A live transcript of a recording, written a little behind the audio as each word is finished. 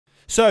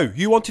So,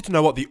 you wanted to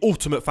know what the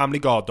ultimate family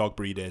guard dog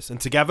breed is, and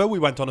together we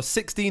went on a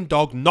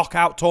 16-dog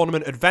knockout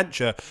tournament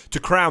adventure to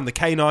crown the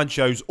Canine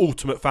Show's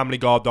ultimate family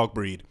guard dog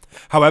breed.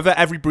 However,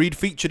 every breed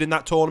featured in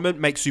that tournament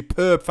makes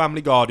superb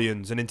family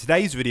guardians, and in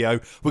today's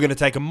video, we're going to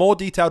take a more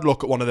detailed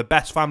look at one of the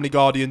best family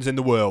guardians in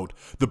the world,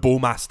 the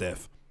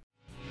Bullmastiff.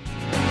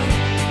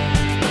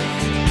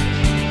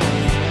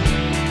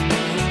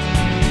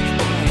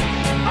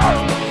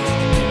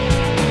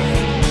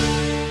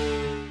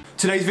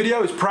 Today's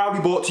video is proudly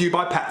brought to you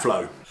by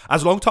PETFLOW.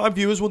 As long-time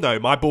viewers will know,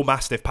 my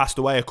Bullmastiff passed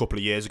away a couple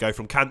of years ago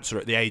from cancer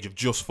at the age of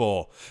just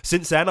 4.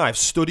 Since then, I have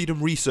studied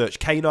and researched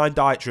canine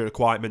dietary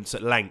requirements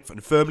at length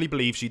and firmly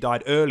believe she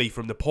died early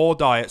from the poor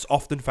diets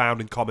often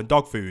found in common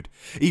dog food,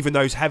 even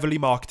those heavily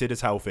marketed as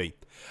healthy.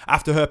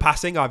 After her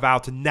passing, I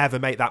vowed to never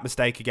make that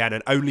mistake again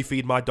and only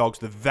feed my dogs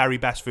the very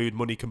best food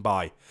money can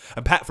buy.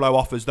 And PETFLOW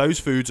offers those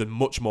foods and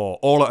much more,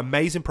 all at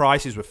amazing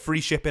prices with free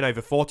shipping over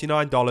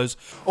 $49.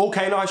 All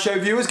Canine Show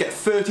viewers get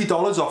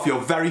 $30 off your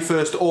very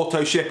first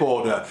auto ship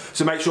order,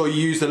 so make sure you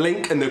use the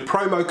link and the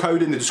promo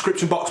code in the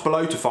description box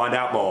below to find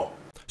out more.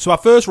 So our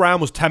first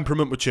round was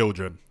temperament with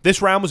children.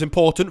 This round was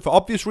important for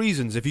obvious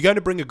reasons. If you're going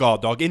to bring a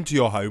guard dog into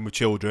your home with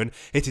children,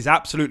 it is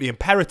absolutely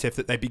imperative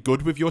that they be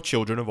good with your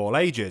children of all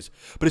ages.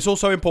 But it's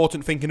also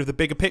important thinking of the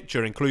bigger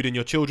picture, including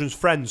your children's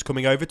friends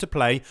coming over to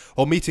play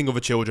or meeting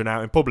other children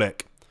out in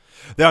public.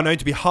 They are known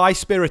to be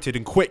high-spirited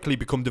and quickly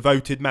become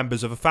devoted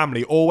members of a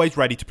family, always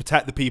ready to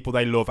protect the people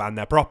they love and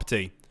their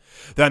property.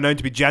 They are known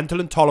to be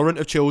gentle and tolerant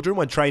of children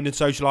when trained and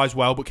socialised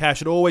well, but care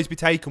should always be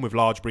taken with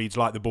large breeds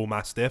like the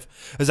Bullmastiff,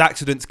 as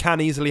accidents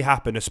can easily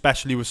happen,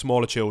 especially with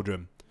smaller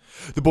children.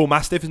 The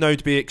Bullmastiff is known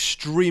to be an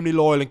extremely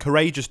loyal and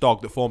courageous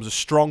dog that forms a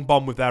strong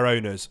bond with their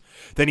owners.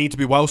 They need to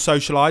be well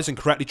socialised and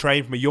correctly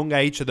trained from a young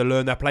age so they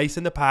learn their place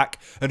in the pack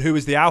and who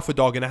is the alpha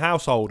dog in a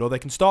household, or they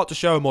can start to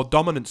show a more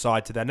dominant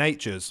side to their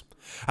natures.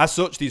 As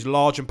such, these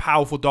large and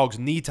powerful dogs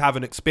need to have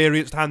an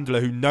experienced handler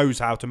who knows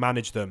how to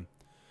manage them.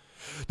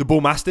 The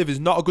Bullmastiff is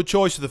not a good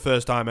choice for the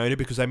first time owner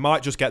because they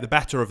might just get the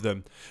better of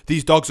them.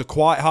 These dogs are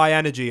quite high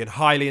energy and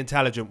highly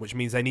intelligent, which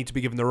means they need to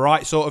be given the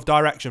right sort of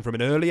direction from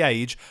an early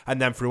age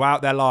and then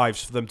throughout their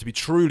lives for them to be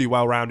truly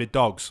well-rounded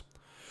dogs.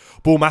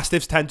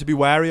 Bullmastiffs tend to be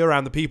wary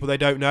around the people they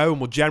don't know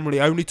and will generally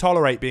only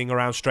tolerate being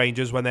around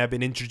strangers when they have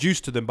been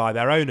introduced to them by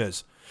their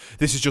owners.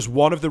 This is just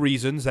one of the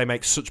reasons they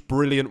make such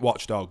brilliant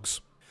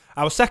watchdogs.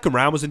 Our second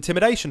round was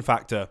intimidation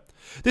factor.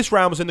 This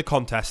round was in the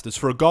contest as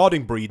for a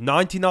guarding breed,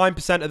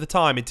 99% of the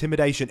time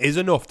intimidation is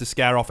enough to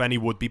scare off any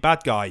would-be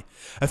bad guy.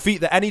 A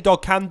feat that any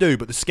dog can do,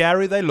 but the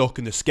scarier they look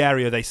and the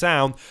scarier they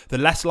sound, the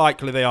less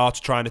likely they are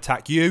to try and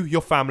attack you,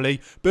 your family,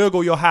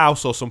 burgle your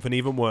house or something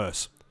even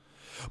worse.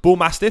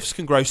 Bullmastiffs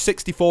can grow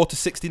 64 to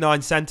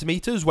 69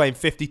 centimetres, weighing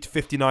 50 to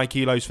 59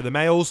 kilos for the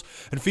males,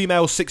 and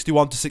females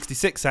 61 to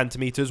 66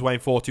 centimetres, weighing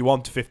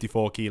 41 to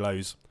 54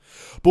 kilos.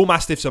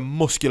 Bullmastiffs are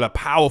muscular,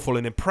 powerful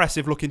and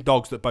impressive looking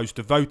dogs that boast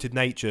devoted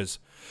natures.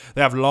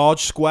 They have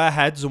large square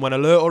heads and when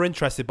alert or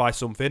interested by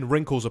something,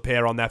 wrinkles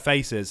appear on their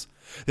faces.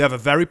 They have a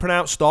very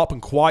pronounced stop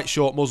and quite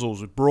short muzzles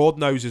with broad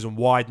noses and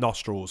wide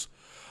nostrils.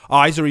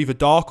 Eyes are either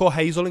dark or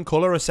hazel in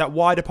colour and set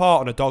wide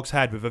apart on a dog's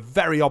head with a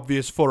very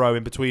obvious furrow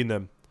in between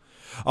them.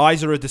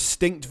 Eyes are a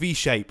distinct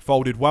V-shape,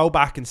 folded well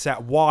back and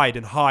set wide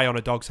and high on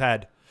a dog's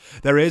head.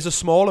 Their ears are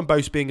small and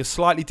boast being a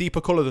slightly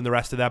deeper colour than the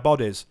rest of their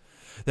bodies.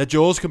 Their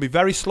jaws can be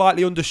very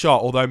slightly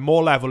undershot, although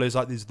more level is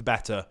the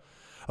better.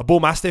 A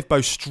Bullmastiff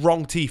boasts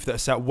strong teeth that are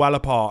set well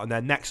apart and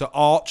their necks are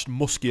arched,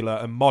 muscular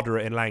and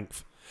moderate in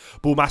length.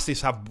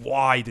 Bullmastiffs have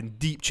wide and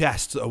deep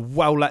chests that are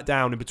well let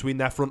down in between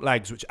their front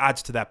legs, which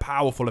adds to their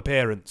powerful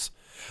appearance.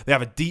 They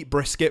have a deep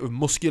brisket with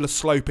muscular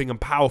sloping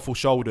and powerful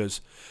shoulders.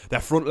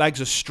 Their front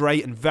legs are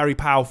straight and very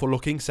powerful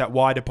looking, set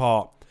wide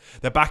apart.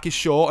 Their back is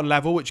short and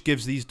level, which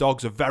gives these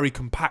dogs a very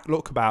compact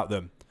look about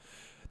them.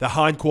 Their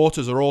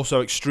hindquarters are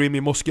also extremely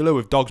muscular,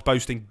 with dogs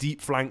boasting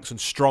deep flanks and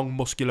strong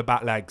muscular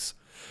back legs.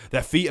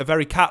 Their feet are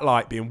very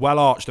cat-like, being well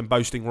arched and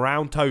boasting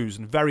round toes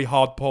and very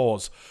hard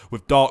paws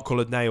with dark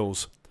coloured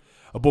nails.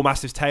 A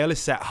Bullmastiff's tail is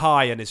set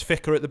high and is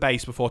thicker at the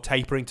base before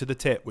tapering to the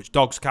tip, which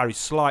dogs carry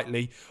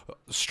slightly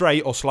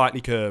straight or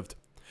slightly curved.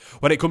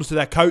 When it comes to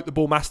their coat, the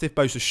Bullmastiff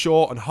boasts a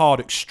short and hard,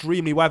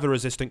 extremely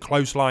weather-resistant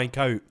close-lying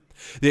coat.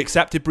 The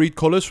accepted breed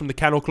colours from the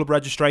Kennel Club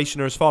registration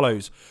are as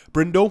follows: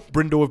 brindle,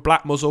 brindle with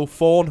black muzzle,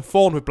 fawn,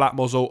 fawn with black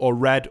muzzle, or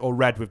red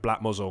with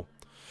black muzzle.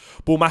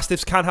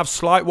 Bullmastiffs can have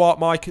slight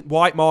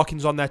white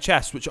markings on their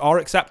chests, which are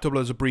acceptable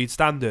as a breed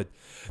standard.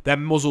 Their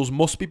muzzles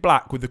must be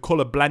black, with the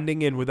colour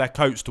blending in with their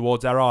coats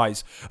towards their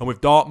eyes, and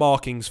with dark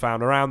markings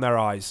found around their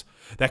eyes.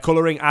 Their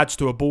colouring adds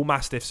to a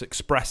Bullmastiff's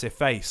expressive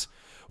face.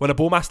 When a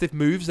Bullmastiff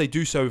moves, they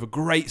do so with a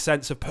great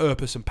sense of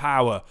purpose and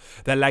power.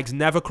 Their legs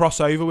never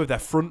cross over, with their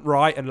front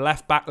right and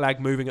left back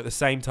leg moving at the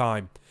same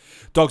time.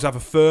 Dogs have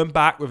a firm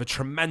back with a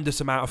tremendous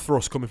amount of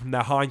thrust coming from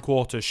their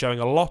hindquarters, showing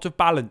a lot of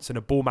balance in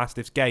a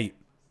Bullmastiff's gait.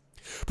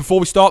 Before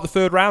we start the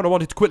third round, I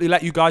wanted to quickly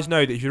let you guys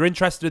know that if you're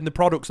interested in the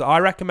products that I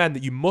recommend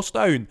that you must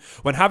own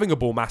when having a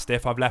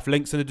Bullmastiff, I've left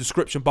links in the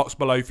description box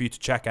below for you to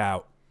check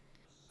out.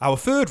 Our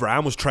third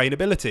round was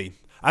trainability.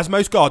 As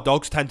most guard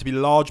dogs tend to be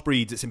large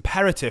breeds, it's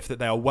imperative that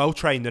they are well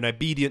trained and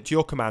obedient to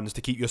your commands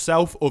to keep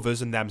yourself, others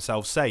and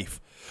themselves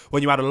safe.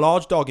 When you add a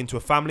large dog into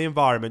a family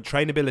environment,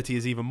 trainability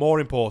is even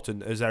more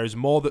important, as there is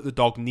more that the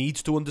dog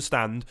needs to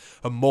understand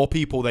and more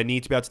people they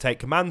need to be able to take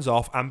commands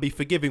off and be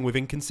forgiving with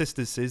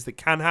inconsistencies that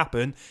can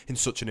happen in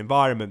such an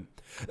environment.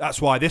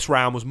 That's why this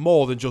round was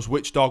more than just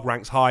which dog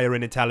ranks higher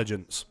in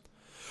intelligence.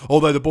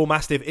 Although the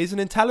Bullmastiff is an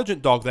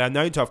intelligent dog, they are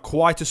known to have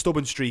quite a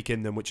stubborn streak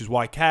in them, which is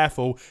why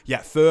careful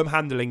yet firm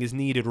handling is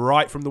needed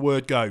right from the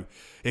word go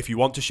if you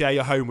want to share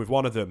your home with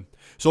one of them.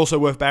 It's also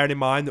worth bearing in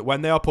mind that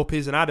when they are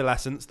puppies and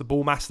adolescents, the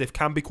Bullmastiff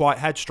can be quite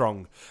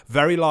headstrong,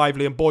 very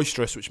lively and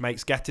boisterous, which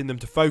makes getting them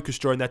to focus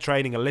during their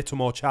training a little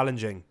more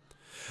challenging.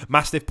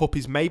 Mastiff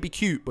puppies may be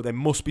cute, but they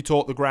must be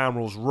taught the ground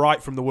rules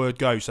right from the word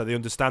go so they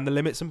understand the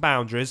limits and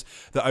boundaries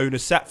that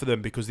owners set for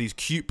them, because these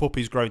cute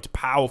puppies grow into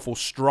powerful,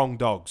 strong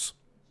dogs.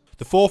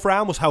 The fourth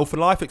round was health and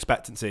life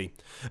expectancy,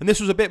 and this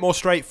was a bit more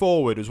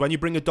straightforward, as when you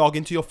bring a dog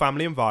into your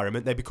family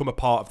environment, they become a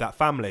part of that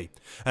family.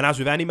 And as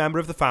with any member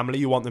of the family,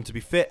 you want them to be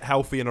fit,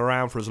 healthy and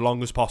around for as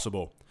long as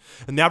possible.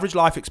 And the average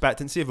life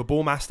expectancy of a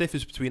Bullmastiff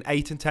is between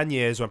 8 and 10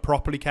 years when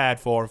properly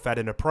cared for and fed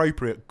an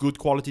appropriate, good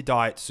quality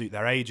diet to suit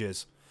their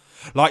ages.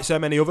 Like so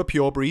many other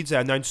pure breeds, they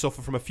are known to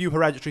suffer from a few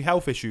hereditary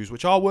health issues,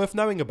 which are worth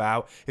knowing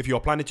about if you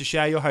are planning to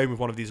share your home with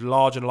one of these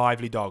large and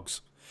lively dogs.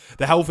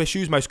 The health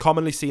issues most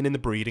commonly seen in the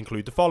breed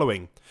include the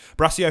following: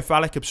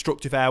 brachiocephalic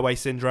obstructive airway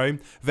syndrome,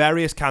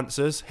 various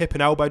cancers, hip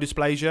and elbow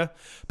dysplasia,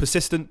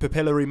 persistent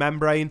papillary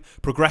membrane,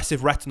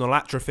 progressive retinal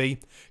atrophy,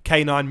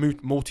 canine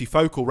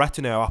multifocal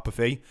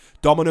retinopathy,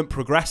 dominant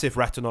progressive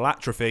retinal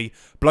atrophy,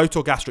 bloat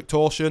or gastric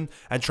torsion,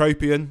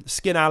 entropion,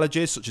 skin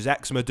allergies such as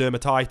eczema,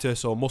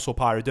 dermatitis or muscle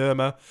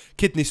pyoderma,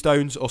 kidney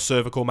stones or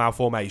cervical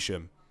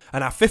malformation.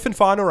 And our fifth and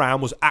final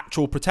round was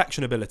actual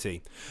protection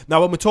ability.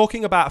 Now, when we're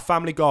talking about a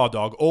family guard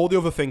dog, all the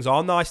other things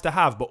are nice to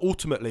have, but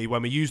ultimately,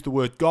 when we use the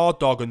word guard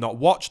dog and not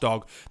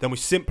watchdog, then we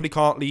simply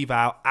can't leave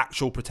out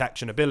actual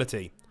protection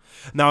ability.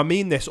 Now, I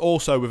mean this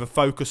also with a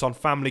focus on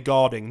family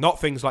guarding, not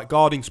things like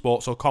guarding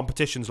sports or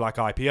competitions like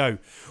IPO,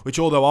 which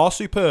although are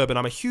superb and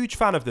I'm a huge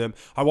fan of them,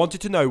 I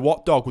wanted to know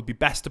what dog would be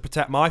best to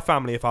protect my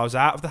family if I was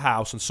out of the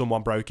house and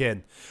someone broke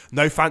in.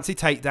 No fancy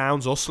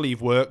takedowns or sleeve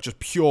work, just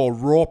pure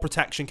raw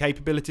protection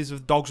capabilities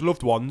of the dog's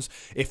loved ones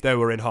if they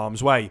were in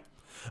harm's way.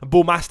 And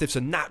Bullmastiffs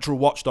are natural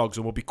watchdogs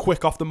and will be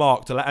quick off the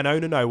mark to let an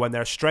owner know when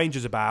there are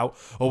strangers about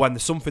or when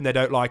there's something they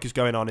don't like is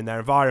going on in their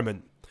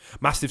environment.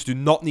 Mastiffs do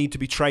not need to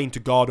be trained to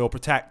guard or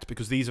protect,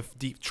 because these are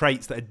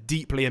traits that are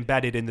deeply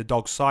embedded in the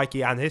dog's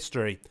psyche and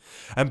history.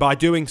 And by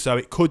doing so,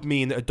 it could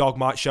mean that a dog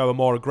might show a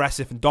more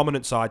aggressive and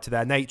dominant side to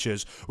their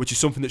natures, which is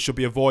something that should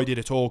be avoided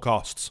at all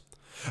costs.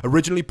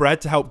 Originally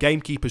bred to help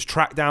gamekeepers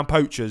track down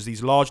poachers,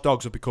 these large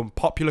dogs have become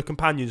popular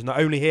companions not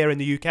only here in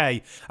the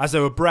UK, as they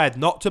were bred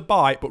not to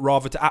bite but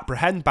rather to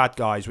apprehend bad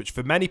guys, which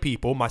for many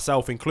people,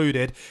 myself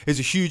included, is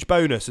a huge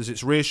bonus, as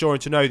it's reassuring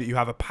to know that you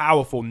have a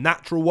powerful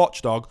natural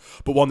watchdog,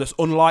 but one that's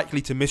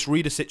unlikely to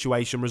misread a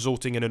situation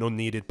resulting in an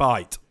unneeded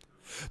bite.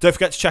 Don't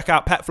forget to check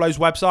out PETFLOW's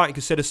website and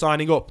consider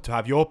signing up to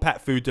have your pet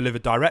food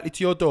delivered directly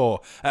to your door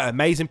at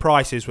amazing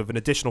prices with an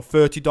additional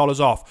 $30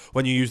 off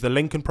when you use the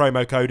link and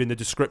promo code in the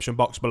description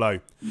box below.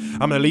 I'm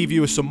going to leave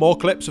you with some more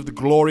clips of the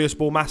glorious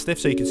Bullmastiff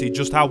so you can see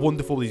just how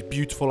wonderful these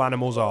beautiful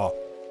animals are.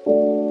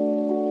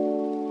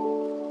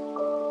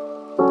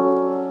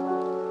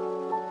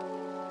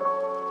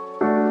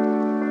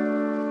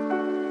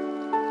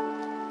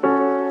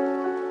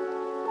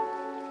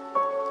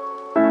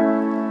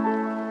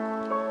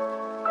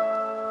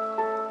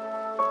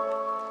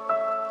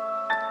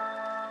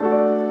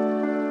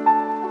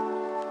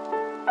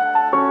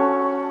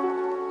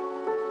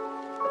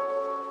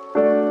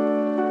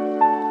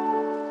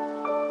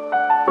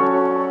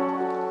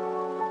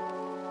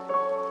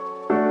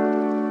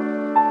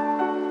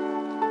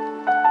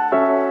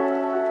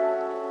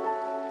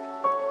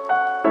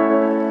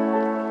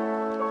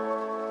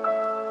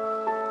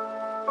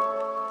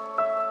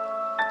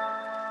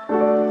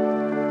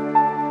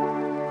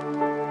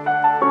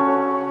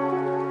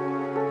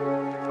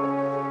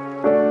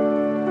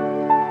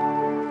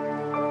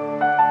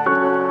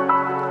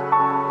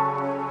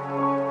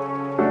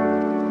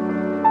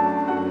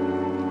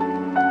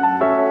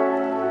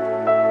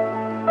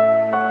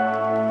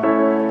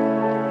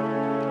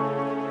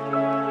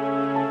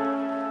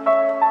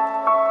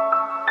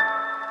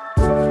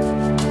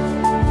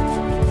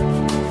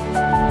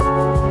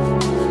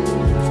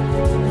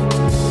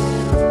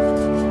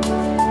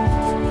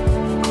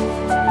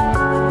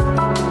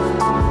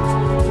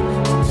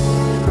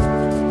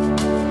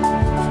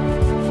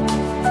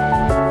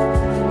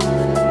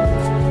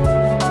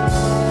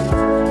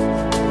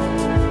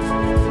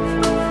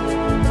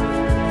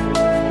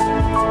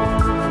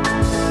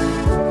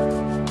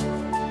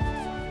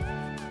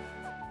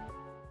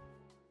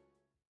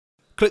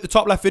 Click the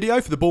top left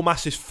video for the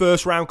Bullmastiff's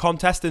first round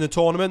contest in the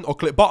tournament, or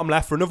click bottom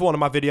left for another one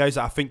of my videos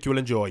that I think you'll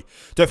enjoy.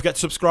 Don't forget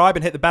to subscribe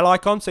and hit the bell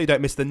icon so you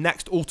don't miss the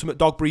next Ultimate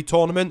Dog Breed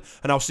tournament,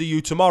 and I'll see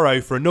you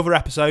tomorrow for another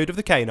episode of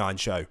The Canine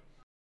Show.